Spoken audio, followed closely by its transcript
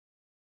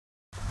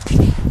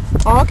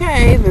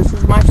Okay, this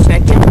is my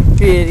second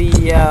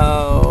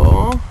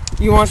video.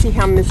 You want to see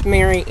how Miss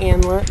Mary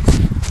Ann looks?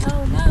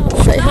 Oh no.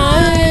 Say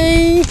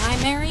hi. Hi,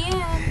 Mary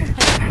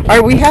Ann.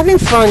 Are we having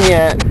fun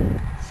yet?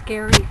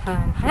 Scary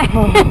fun.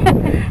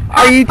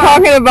 Are you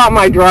talking about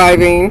my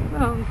driving?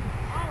 Oh.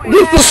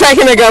 Just a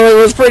second ago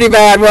it was pretty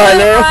bad,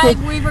 wasn't it? Right,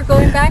 we were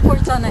going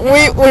backwards on the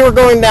hill. We were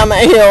going down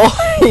that hill.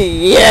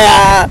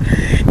 Yeah.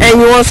 And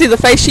you want to see the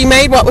face she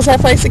made? What was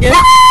that face again?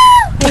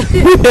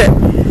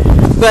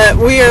 But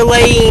we are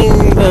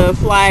laying the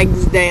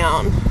flags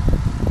down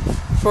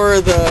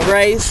for the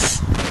race.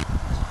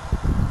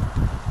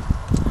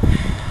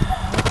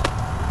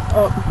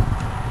 Oh,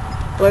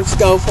 let's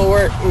go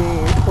for it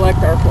and collect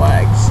our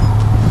flags.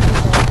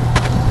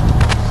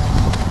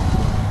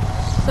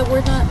 So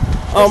we're not...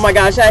 Oh my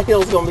gosh, that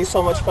hill's going to be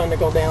so much fun to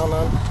go down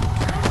on.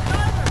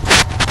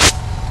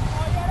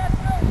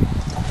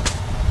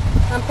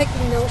 I'm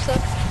picking those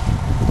up.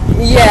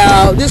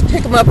 Yeah, just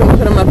pick them up and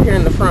put them up here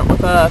in the front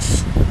with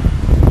us.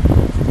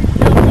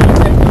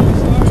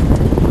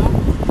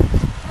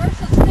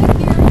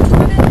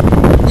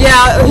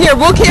 Yeah, here,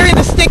 we'll carry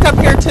the stick up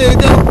here too.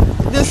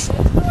 Just...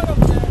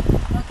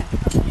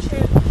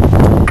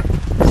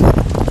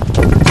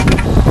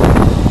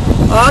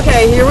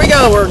 Okay, here we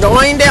go. We're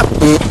going down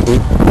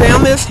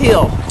this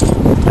hill.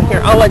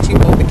 Here, I'll let you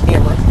hold the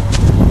camera.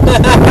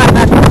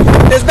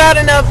 It's bad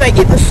enough they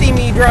get to see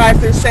me drive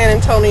through San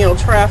Antonio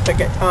traffic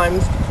at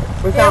times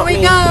without me.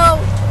 Here we go.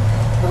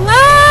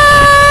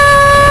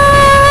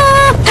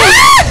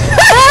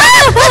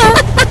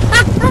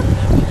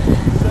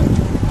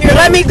 Here,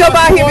 let me go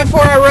by here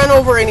before I run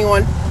over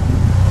anyone.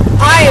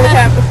 I am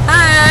happy.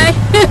 Hi.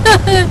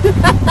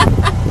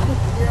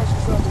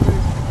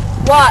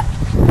 What?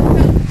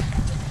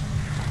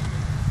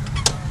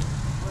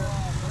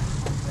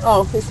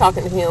 Oh, he's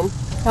talking to him.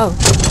 Oh.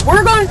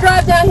 We're going to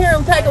drive down here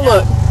and take a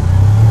look.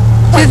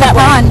 To the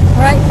pond,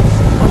 right?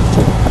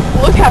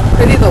 Look how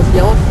pretty those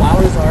yellow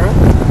flowers are.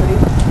 Pretty.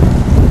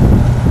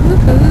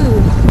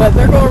 Woohoo. But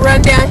they're going to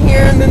run down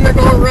here, and then they're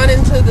going to run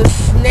into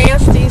this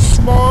nasty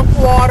swamp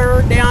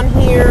water down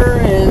here.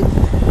 And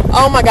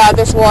oh my God,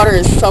 this water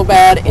is so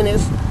bad, and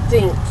it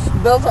stinks.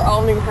 Those are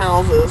all new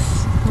houses.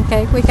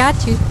 Okay, we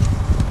got you.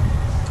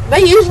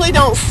 They usually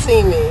don't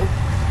see me,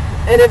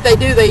 and if they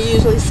do, they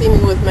usually see me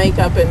with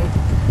makeup. And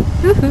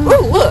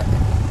ooh, look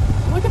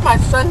at my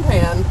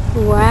suntan.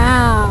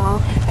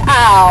 Wow.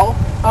 Ow!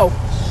 Oh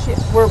shit,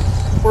 we're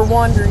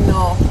wandering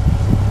off.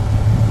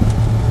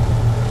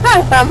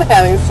 I'm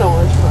having so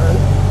much fun.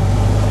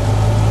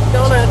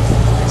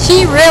 Donuts.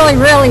 She really,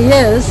 really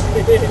is.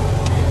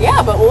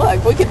 Yeah, but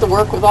look, we get to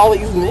work with all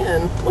these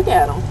men. Look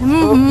at them.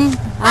 Mm-hmm.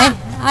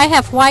 I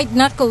have white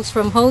knuckles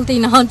from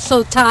holding on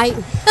so tight.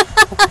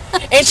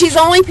 And she's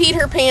only peed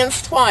her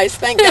pants twice.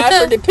 Thank God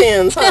for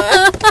Depends,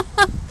 huh?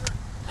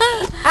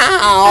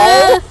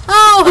 Ow!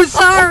 Oh,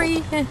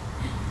 sorry.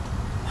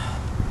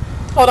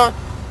 Hold on.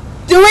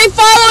 Do we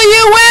follow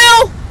you,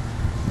 Will?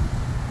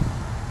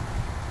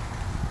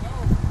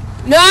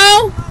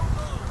 No?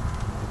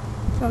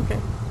 Okay.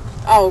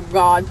 Oh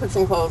God, put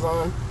some clothes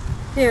on.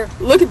 Here.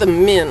 Look at the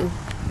men.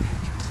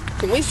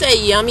 Can we say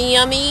yummy,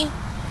 yummy?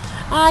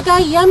 I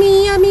got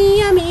yummy, yummy,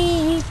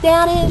 yummy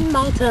down in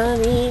my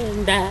tummy,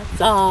 and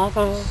that's all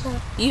for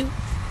you.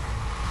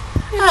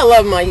 I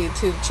love my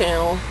YouTube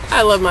channel.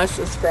 I love my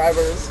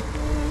subscribers.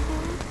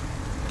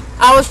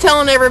 I was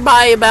telling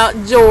everybody about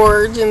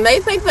George, and they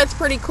think that's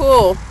pretty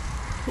cool.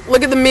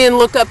 Look at the men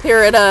look up here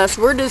at us.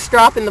 We're just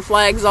dropping the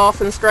flags off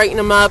and straightening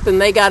them up,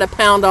 and they got to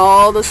pound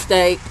all the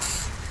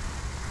stakes.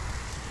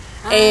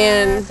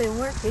 And I've been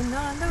working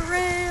on the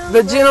railroad.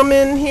 the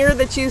gentleman here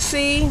that you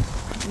see,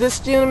 this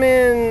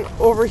gentleman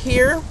over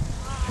here,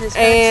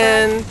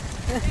 and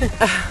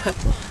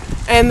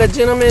and the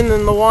gentleman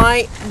in the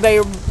white, they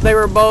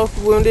were both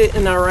wounded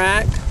in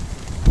Iraq.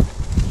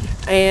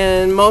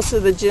 And most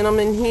of the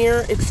gentlemen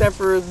here, except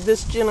for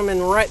this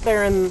gentleman right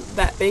there in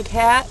that big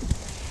hat,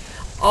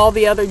 all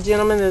the other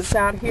gentlemen that's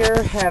out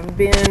here have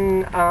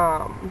been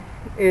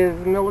is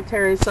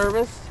military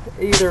service,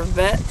 either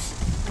vets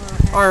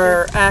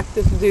or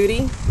active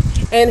duty.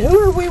 And who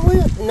are we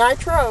with?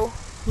 Nitro.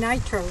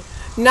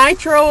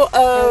 Nitro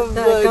of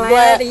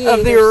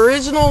the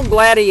original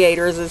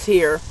Gladiators is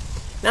here.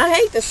 Now I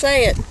hate to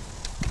say it,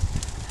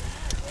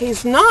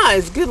 he's not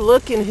as good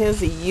looking as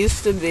he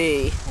used to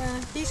be.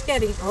 He's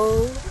getting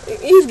old.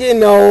 He's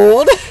getting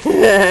old.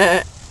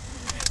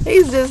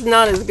 He's just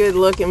not as good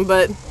looking,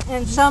 but...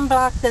 And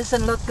sunblock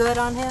doesn't look good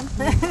on him.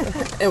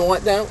 And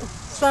what don't?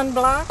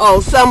 Sunblock?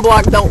 Oh,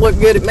 sunblock don't look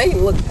good. It made him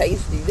look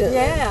pasty, didn't it?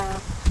 Yeah.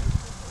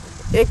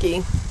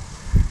 Icky.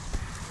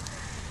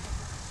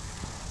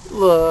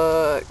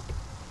 Look.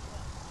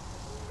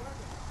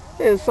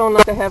 It's so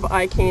nice to have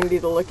eye candy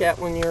to look at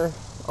when you're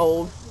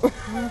old.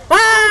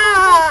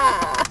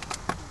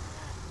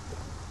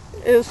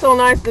 It's so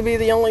nice to be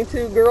the only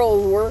two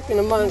girls working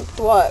amongst,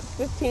 what,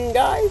 15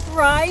 guys?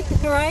 Right.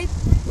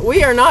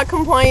 We are not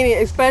complaining,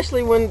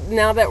 especially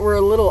now that we're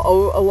a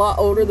lot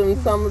older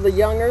than some of the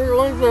younger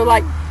ones. They're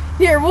like,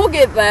 here, we'll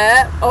get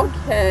that.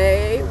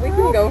 Okay, we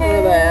can go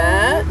for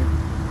that.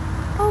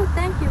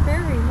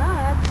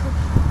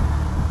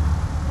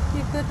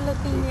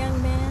 good-looking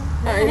young man.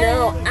 I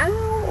know. Hey.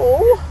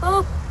 Ow.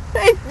 Oh,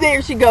 Hey,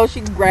 there she goes.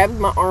 She grabs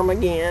my arm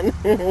again.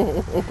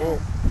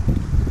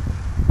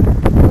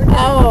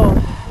 Oh,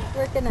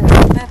 we're gonna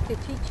have to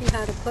teach you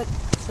how to put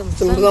some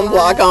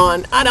sunblock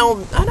on. I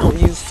don't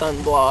use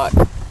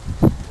sunblock.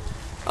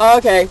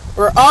 Okay,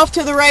 we're off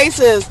to the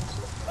races.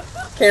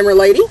 Camera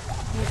lady,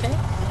 Okay.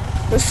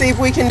 let's see if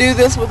we can do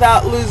this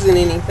without losing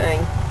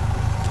anything.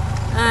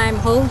 I'm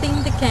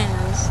holding the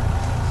cans.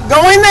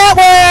 Going that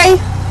way.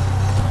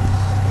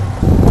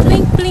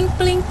 Blink, blink,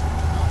 blink.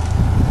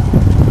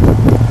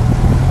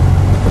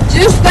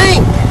 Just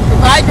think,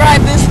 if I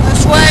drive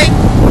this way,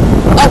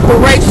 oh, we're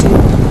racing.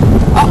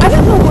 Oh, I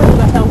don't know where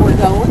the hell we're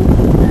going.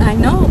 I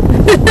know.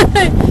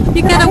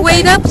 You gotta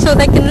wait up so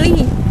they can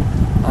leave.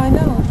 I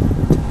know.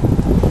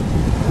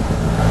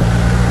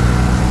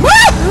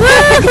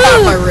 I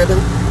got my ribbon.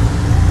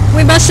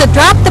 We must have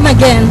dropped them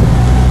again.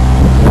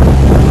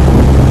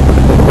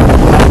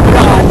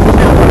 God.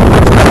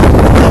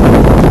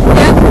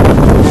 Yep.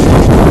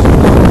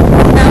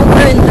 Now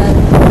we're in the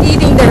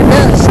eating their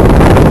dust.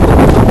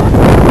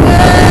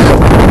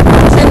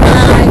 It's in my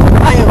eye.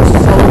 I am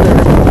so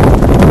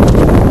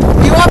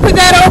nervous. You want to put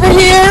that over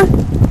here?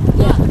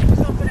 Yeah.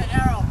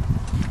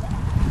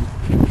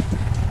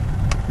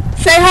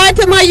 Say hi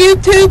to my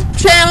YouTube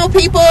channel,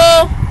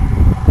 people.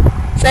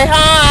 Say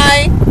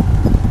hi.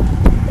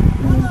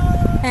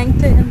 Hang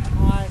to him.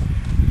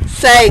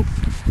 Say,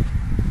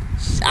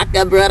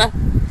 shaka, brother.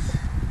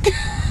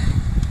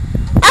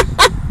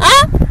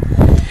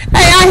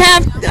 Hey,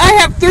 I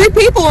have 3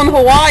 people in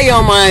Hawaii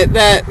on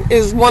that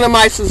is one of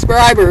my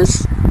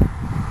subscribers.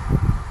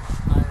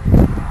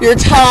 You're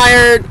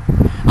tired.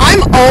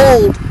 I'm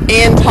old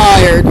and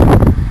tired.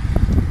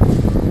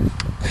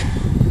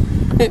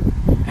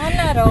 I'm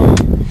not old.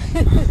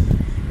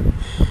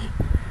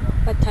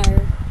 But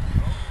tired.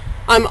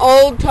 I'm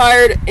old,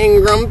 tired,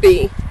 and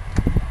grumpy.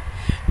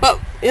 But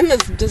isn't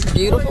this just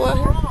beautiful out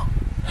here?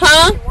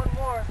 Huh?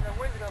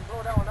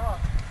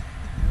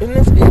 Isn't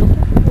this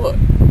beautiful? Look.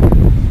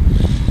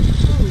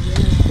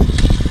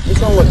 This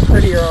one looks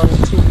prettier on the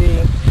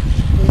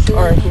TV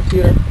or a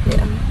computer.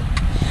 Yeah.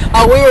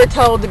 Oh, we were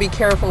told to be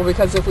careful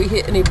because if we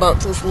hit any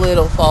bumps, this lid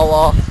will fall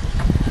off.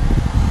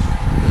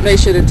 They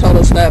should have told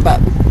us that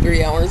about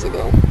 3 hours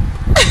ago.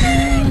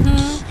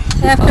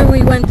 After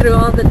we went through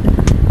all the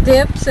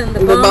dips and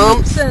the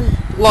bumps and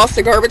Lost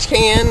the garbage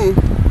can.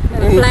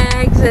 the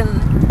flags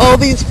and All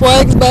these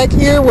flags back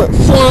here went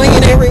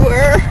flying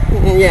everywhere.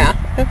 Yeah.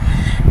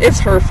 It's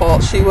her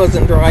fault. She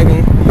wasn't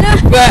driving.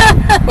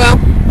 But, well.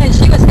 and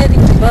she was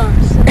hitting the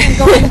bumps and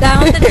going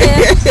down the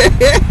dips.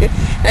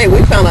 Hey,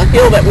 we found a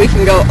hill that we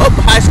can go up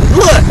high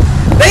school. Look,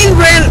 they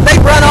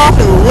run off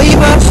and leave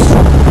us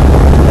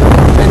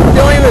and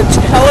don't even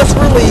tell us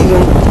we're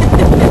leaving.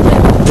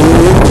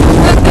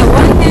 Look, the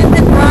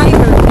one-handed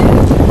driver.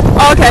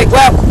 Okay,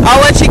 well, I'll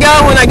let you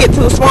go when I get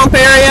to the swamp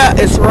area.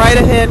 It's right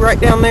ahead, right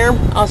down there.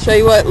 I'll show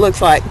you what it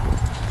looks like.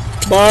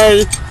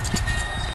 Bye.